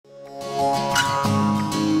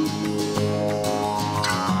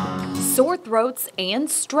throats and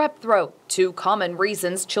strep throat, two common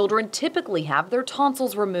reasons children typically have their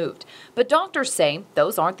tonsils removed. But doctors say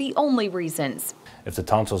those aren't the only reasons. If the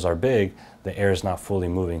tonsils are big, the air is not fully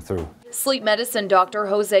moving through. Sleep medicine Dr.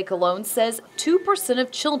 Jose Colon says 2%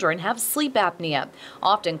 of children have sleep apnea,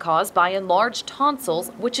 often caused by enlarged tonsils,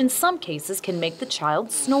 which in some cases can make the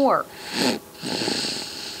child snore.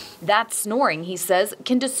 That snoring, he says,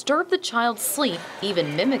 can disturb the child's sleep,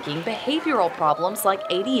 even mimicking behavioral problems like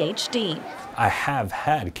ADHD. I have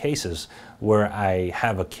had cases where I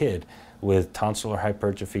have a kid with tonsillar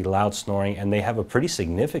hypertrophy, loud snoring, and they have a pretty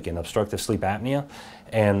significant obstructive sleep apnea,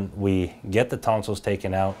 and we get the tonsils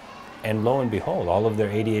taken out, and lo and behold, all of their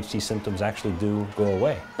ADHD symptoms actually do go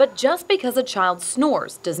away. But just because a child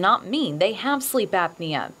snores does not mean they have sleep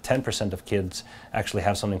apnea. 10% of kids actually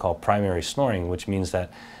have something called primary snoring, which means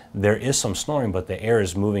that there is some snoring, but the air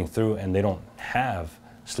is moving through and they don't have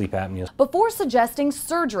sleep apnea. Before suggesting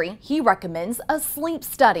surgery, he recommends a sleep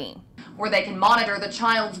study, where they can monitor the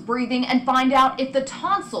child's breathing and find out if the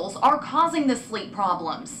tonsils are causing the sleep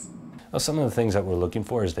problems. Well, some of the things that we're looking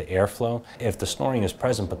for is the airflow. If the snoring is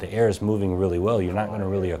present but the air is moving really well, you're not going to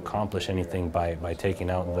really accomplish anything by taking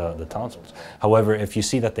out the tonsils. However, if you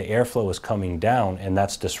see that the airflow is coming down and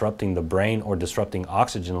that's disrupting the brain or disrupting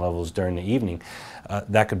oxygen levels during the evening,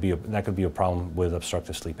 that could be a problem with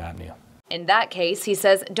obstructive sleep apnea. In that case, he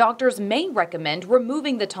says doctors may recommend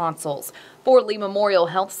removing the tonsils. For Lee Memorial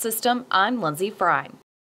Health System, I'm Lindsay Fry.